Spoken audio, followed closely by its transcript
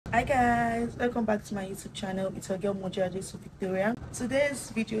Hi guys, welcome back to my YouTube channel. It's your girl Moja Victoria. Today's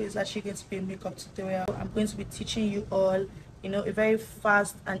video is actually going to be a makeup tutorial. I'm going to be teaching you all, a very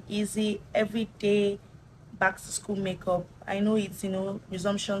fast and easy everyday back to school makeup. I know it's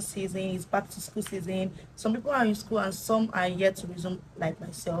resumption season, it's back to school season. Some people are in school and some are yet to resume, like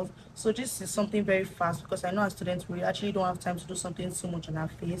myself. So this is something very fast because I know as students we actually don't have time to do something too much on our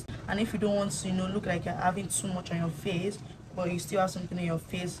face. And if you don't want to look like you're having too much on your face, but you still have something on your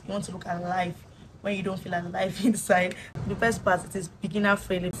face, you want to look alive when you don't feel alive inside, the best part, it is beginner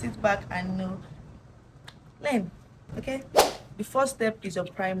friendly. Sit back and learn. Okay, the first step is your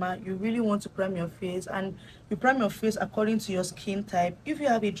primer. You really want to prime your face, and you prime your face according to your skin type. If you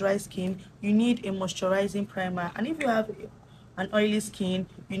have a dry skin, you need a moisturizing primer, and if you have an oily skin,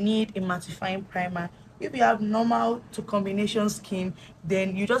 you need a mattifying primer. If you have normal to combination skin,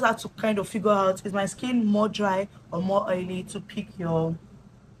 then you just have to kind of figure out, is my skin more dry or more oily, to pick your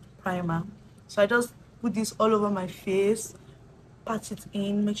primer. So I just put this all over my face, pat it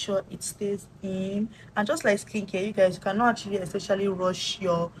in, make sure it stays in. And just like skincare, you guys, you cannot actually especially rush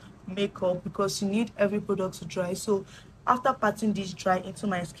your makeup because you need every product to dry. So after patting this dry into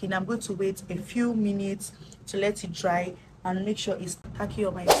my skin, I'm going to wait a few minutes to let it dry and make sure it's tacky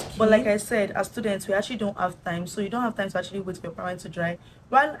on my skin. But like I said, as students, we actually don't have time, so you don't have time to actually wait for your primer to dry.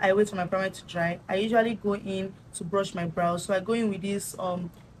 While I wait for my primer to dry, I usually go in to brush my brows. So I go in with this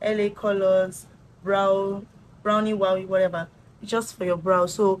LA Colors brownie wowie, whatever. It's just for your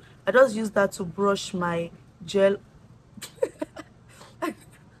brows. So I just use that to brush my gel.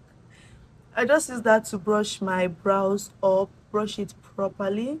 I just use that to brush my brows up, brush it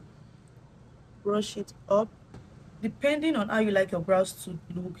properly, brush it up. Depending on how you like your brows to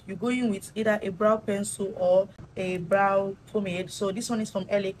look, you go in with either a brow pencil or a brow pomade. So this one is from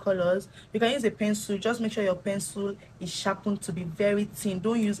LA Colors. You can use a pencil. Just make sure your pencil is sharpened to be very thin.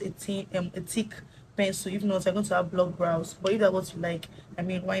 Don't use a thick pencil. If not, you're going to have blocked brows. But if that's what you like, I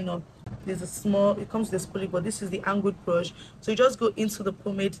mean, why not? There's a small, it comes with a spoolie, but this is the angled brush. So you just go into the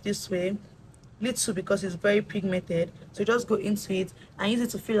pomade this way, little, because it's very pigmented. So you just go into it and use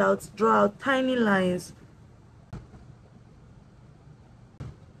it to draw out tiny lines.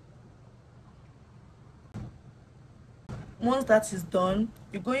 Once that is done,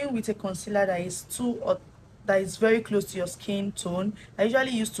 you go in with a concealer that is very close to your skin tone. I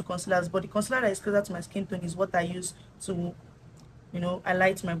usually use two concealers, but the concealer that is closer to my skin tone is what I use to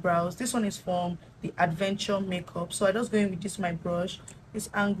highlight my brows. This one is from the Adventure Makeup. So I just go in with my brush,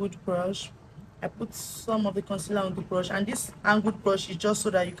 this angled brush. I put some of the concealer on the brush, and this angled brush is just so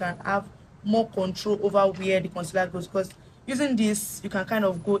that you can have more control over where the concealer goes, because using this you can kind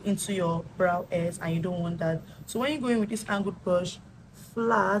of go into your brow hairs and you don't want that. So when you go in with this angled brush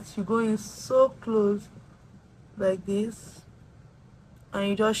flat, you go in so close like this, and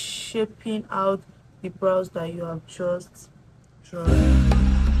you just shaping out the brows that you have just drawn.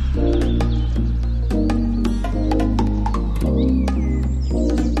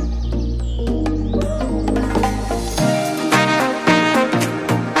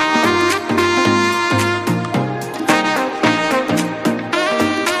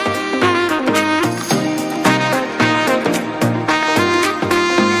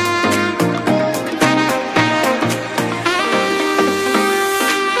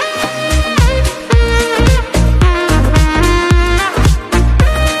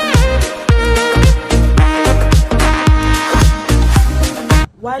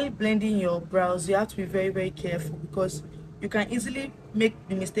 While blending your brows, you have to be very careful, because you can easily make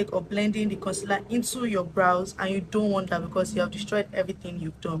the mistake of blending the concealer into your brows, and you don't want that because you have destroyed everything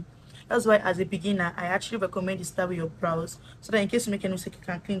you've done. That's why as a beginner, I actually recommend you start with your brows, so that in case you make any mistake, you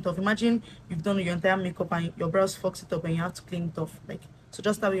can clean it off. Imagine you've done your entire makeup and your brows fucks it up and you have to clean it off. So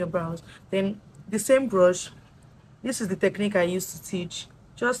just start with your brows. Then the same brush, this is the technique I used to teach.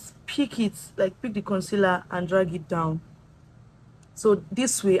 Just pick the concealer and drag it down. So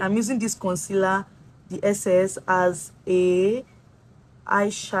this way, I'm using this concealer, the SS, as a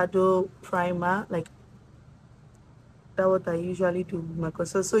eyeshadow primer. Like that's what I usually do with my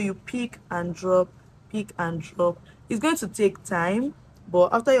concealer. So you pick and drop, pick and drop. It's going to take time,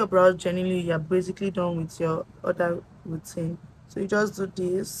 but after your brows, generally you're basically done with your other routine. So you just do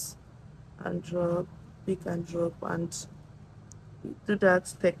this and drop, pick and drop, and do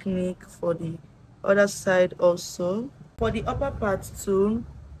that technique for the other side also. For the upper part too,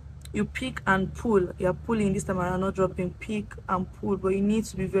 you pick and pull. You're pulling this time around, not dropping. Pick and pull, but you need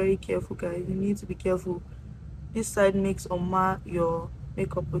to be very careful, guys. You need to be careful. This side makes or mar your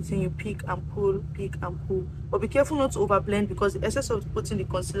makeup routine. You pick and pull, pick and pull, but be careful not to overblend, because the essence of putting the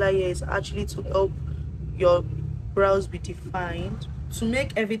concealer here is actually to help your brows be defined. to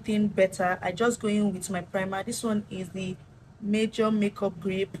make everything better, I just go in with my primer. This one is the Major Makeup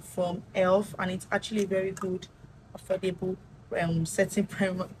Grip from Elf, and it's actually very good, affordable setting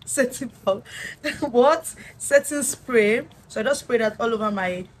primer, setting what setting spray. So I just spray that all over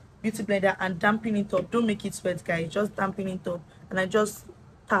my beauty blender and dampen it up. Don't make it sweat, guys, just dampen it up. And I just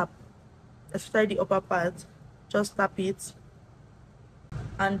tap, especially the upper part, just tap it,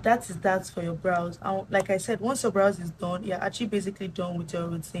 and that is that for your brows. And like I said, once your brows is done, you're actually basically done with your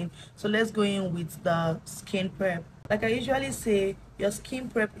routine. So let's go in with the skin prep. Like I usually say, your skin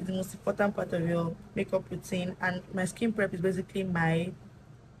prep is the most important part of your makeup routine, and my skin prep is basically my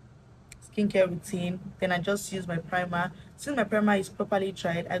skincare routine. Then I just use my primer. Since my primer is properly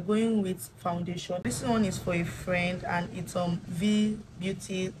dried, I go in with foundation. This one is for a friend, and it's V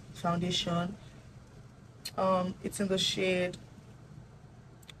Beauty foundation. It's in the shade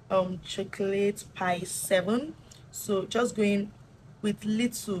chocolate pie 7. So just going with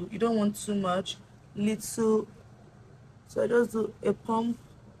little, you don't want too much, little. So I just do a pump,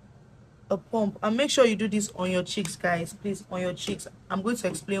 and make sure you do this on your cheeks, guys, please, on your cheeks. I'm going to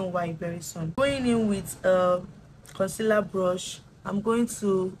explain why very soon. Going in with a concealer brush, I'm going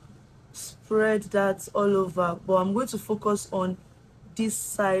to spread that all over, but I'm going to focus on this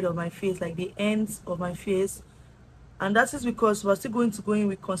side of my face, like the ends of my face. And that is because we're still going to go in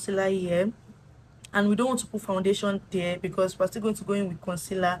with concealer here, and we don't want to put foundation there because we're still going to go in with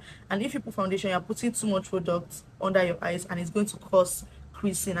concealer. And if you put foundation, you're putting too much product under your eyes, and it's going to cause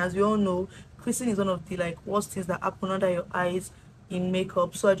creasing. As we all know, creasing is one of the worst things that happen under your eyes in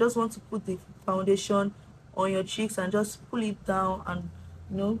makeup. So I just want to put the foundation on your cheeks and just pull it down,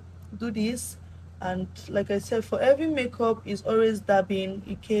 and do this. And like I said, for every makeup is always dabbing.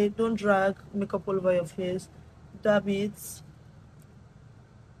 Okay, don't drag makeup all over your face, dab it.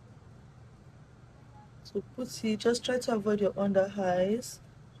 So put it, just try to avoid your under eyes,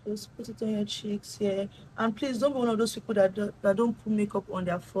 just put it on your cheeks here. And please don't be one of those people that don't put makeup on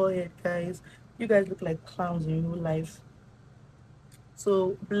their forehead, guys. You guys look like clowns in real life.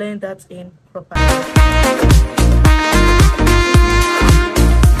 So blend that in properly.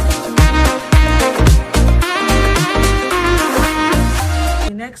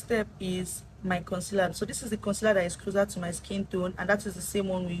 The next step is my concealer. So this is the concealer that is closer to my skin tone, and that is the same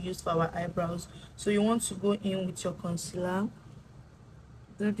one we use for our eyebrows. So you want to go in with your concealer,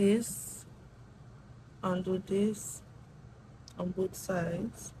 do this and do this on both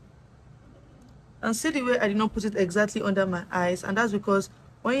sides. And see the way I did not put it exactly under my eyes, and that's because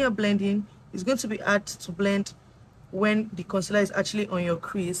when you're blending, it's going to be hard to blend when the concealer is actually on your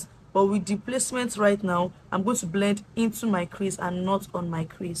crease. But with the placement right now, I'm going to blend into my crease and not on my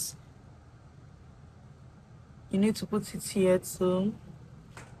crease. You need to put it here too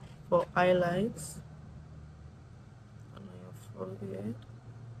for highlights on your forehead.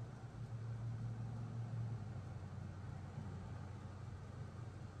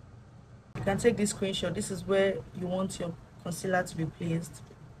 You can take this screenshot. This is where you want your concealer to be placed.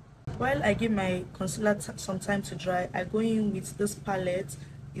 While I give my concealer some time to dry, I go in with this palette.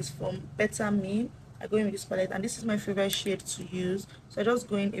 It's from Better Me. I go in with this palette, and this is my favorite shade to use. So I just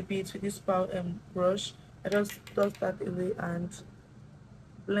go in a bit with this brush. I just dust that away and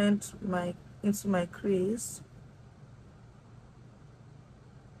blend into my crease.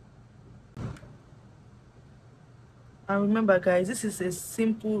 And remember, guys, this is a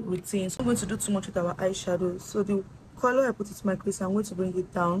simple routine, so I'm going to do too much with our eyeshadow. So the color I put into my crease, I'm going to bring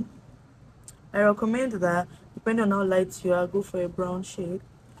it down. I recommend that depending on how light you are, go for a brown shade.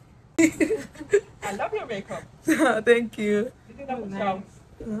 I love your makeup. Thank you. You that was nice.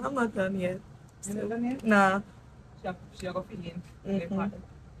 No, I'm not done yet. You're not done yet? Nah. She got feeling.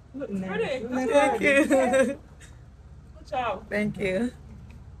 Look nice. pretty. Nice. Thank you. Good job. Thank you.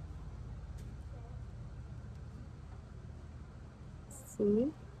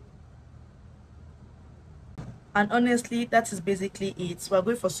 So, and honestly, that is basically it. So we're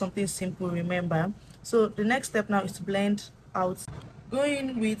going for something simple, remember. So the next step now is to blend out.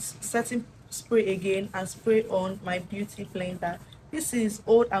 Going with setting spray again and spray on my beauty blender. This is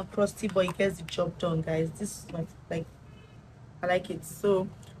old and crusty, but it gets the job done, guys. This is I like it. So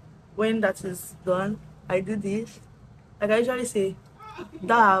when that is done, I do this. Like I usually say,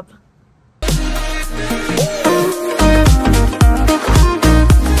 dab.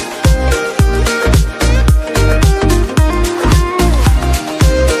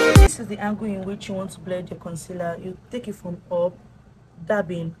 This is the angle in which you want to blend your concealer. You take it from up,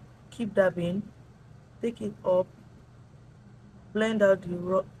 dabbing, keep dabbing, take it up, blend out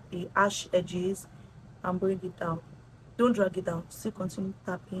the harsh edges and bring it down. Don't drag it down, still continue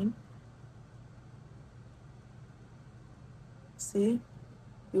tapping. See,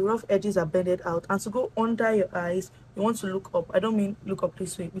 the rough edges are blended out. And to go under your eyes, you want to look up. I don't mean look up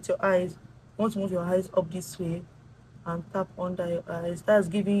this way. With your eyes, you want to move your eyes up this way and tap under your eyes. That's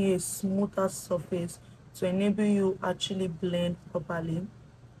giving you a smoother surface to enable you actually blend properly.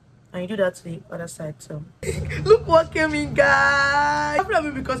 And you do that to the other side too. Look what came in, guys. After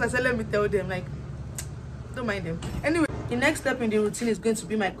me because I said let me tell them, like, don't mind them. Anyway, the next step in the routine is going to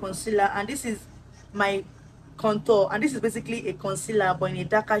be my concealer, and this is my contour, and this is basically a concealer but in a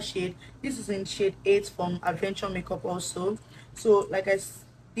darker shade. This is in shade 8 from Adventure Makeup also. So like I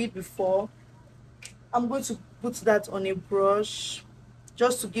did before, I'm going to put that on a brush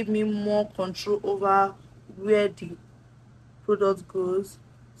just to give me more control over where the product goes.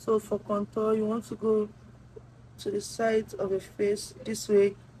 So for contour, you want to go to the side of your face this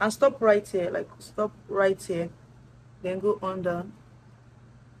way and stop right here, like stop right here, then go under.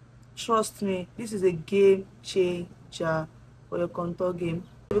 Trust me, this is a game changer for your contour game.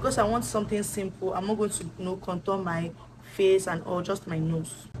 Because I want something simple, I'm not going to contour my face and all, just my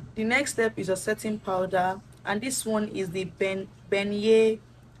nose. The next step is a setting powder, and this one is the beignet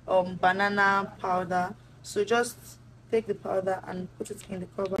banana powder. So just take the powder and put it in the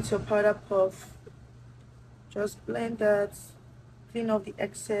cover. It's your powder puff. Just blend that, clean off the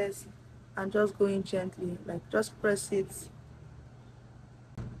excess, and just go in gently, like just press it.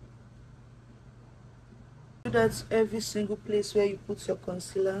 Do that every single place where you put your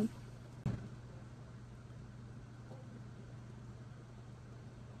concealer.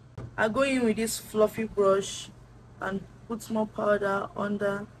 I go in with this fluffy brush and put more powder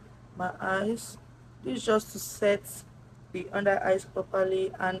under my eyes. This is just to set the under eyes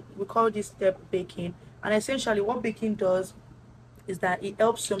properly, and we call this step baking. And essentially what baking does is that it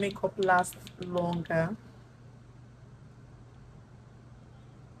helps your makeup last longer.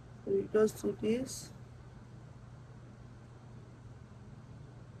 So you just do this.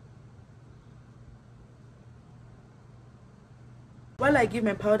 While I give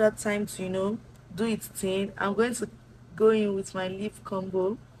my powder time to do its thing, I'm going to go in with my lip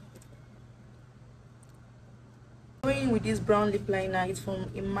combo. Going with this brown lip liner. It's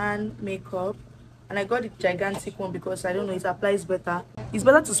from Iman Makeup, and I got the gigantic one because I don't know, it applies better. It's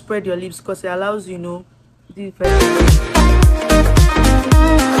better to spread your lips because it allows the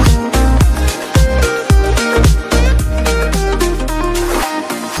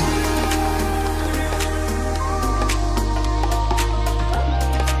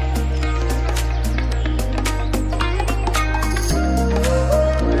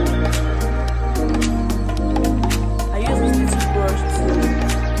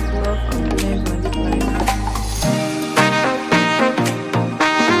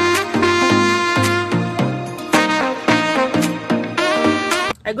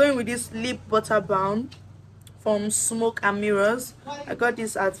I go in with this lip butter balm from Smoke and Mirrors. I got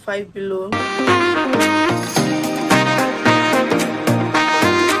this at 5 Below.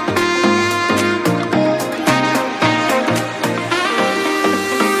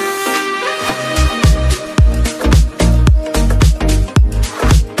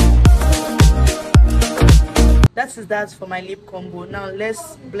 That's for my lip combo. Now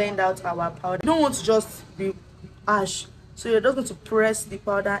let's blend out our powder. You don't want to just be harsh, so you're just going to press the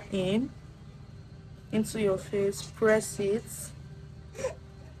powder into your face. Press it.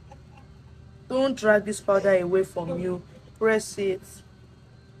 Don't drag this powder away from you. Press it.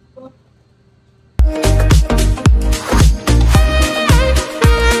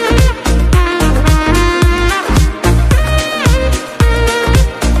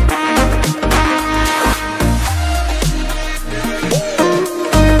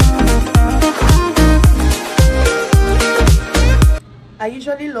 I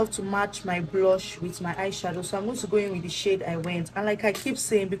usually love to match my blush with my eyeshadow, so I'm going to go in with the shade I went. And like I keep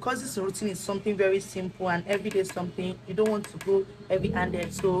saying, because this routine is something very simple and everyday something, you don't want to go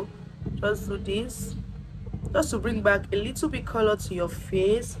heavy-handed, so just do this just to bring back a little bit color to your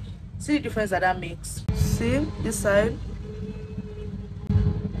face. See the difference that makes. See this side?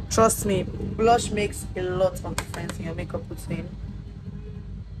 Trust me, blush makes a lot of difference in your makeup routine.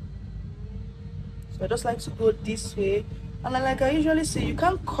 So I just like to go this way. And like I usually say, you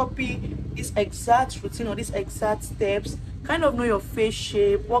can't copy this exact routine or these exact steps. Kind of know your face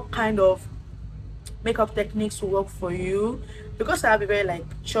shape, what kind of makeup techniques will work for you. Because I have a very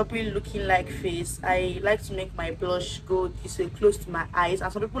choppy looking face, I like to make my blush go this way, close to my eyes.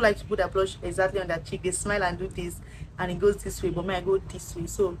 And some people like to put their blush exactly on their cheek. They smile and do this and it goes this way, but me, I go this way.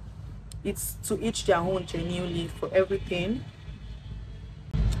 So it's to each their own, genuinely, for everything.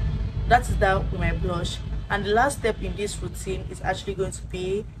 That is that with my blush. And the last step in this routine is actually going to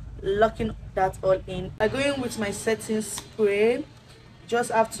be locking that all in. I go in with my setting spray just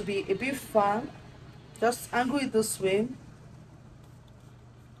have to be a bit firm. Just angle it this way.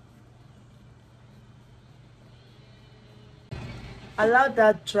 Allow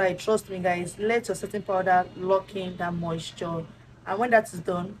that dry. Trust me guys, let your setting powder lock in that moisture, and when that is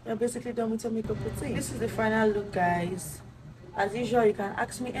done, you're basically done with your makeup routine. This is the final look guys. As usual, you can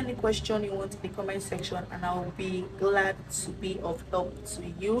ask me any question you want in the comment section and I will be glad to be of help to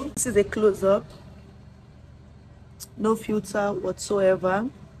you. This is a close-up, no filter whatsoever.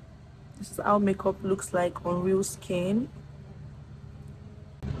 This is how makeup looks like on real skin.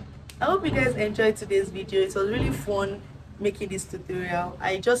 I hope you guys enjoyed today's video. It was really fun making this tutorial.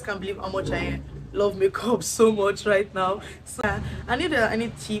 I just can't believe how much I love makeup so much right now. So and if there are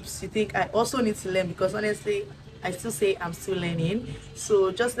any tips you think I also need to learn, because honestly I still say I'm still learning,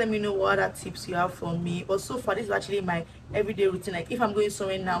 so just let me know what other tips you have for me. Also for this is actually my everyday routine. Like if I'm going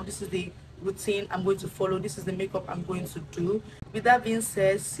somewhere now, this is the routine I'm going to follow, this is the makeup I'm going to do. With that being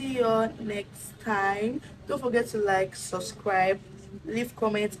said, see you next time. Don't forget to like, subscribe, leave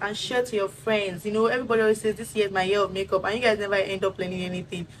comments and share to your friends. You know, everybody always says this year is my year of makeup and you guys never end up learning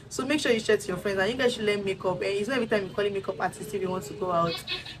anything, so make sure you share to your friends and you guys should learn makeup. And it's not every time you call it makeup artist if you want to go out.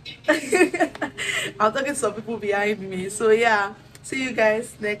 I'm talking to some people behind me, so yeah, see you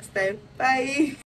guys next time. Bye.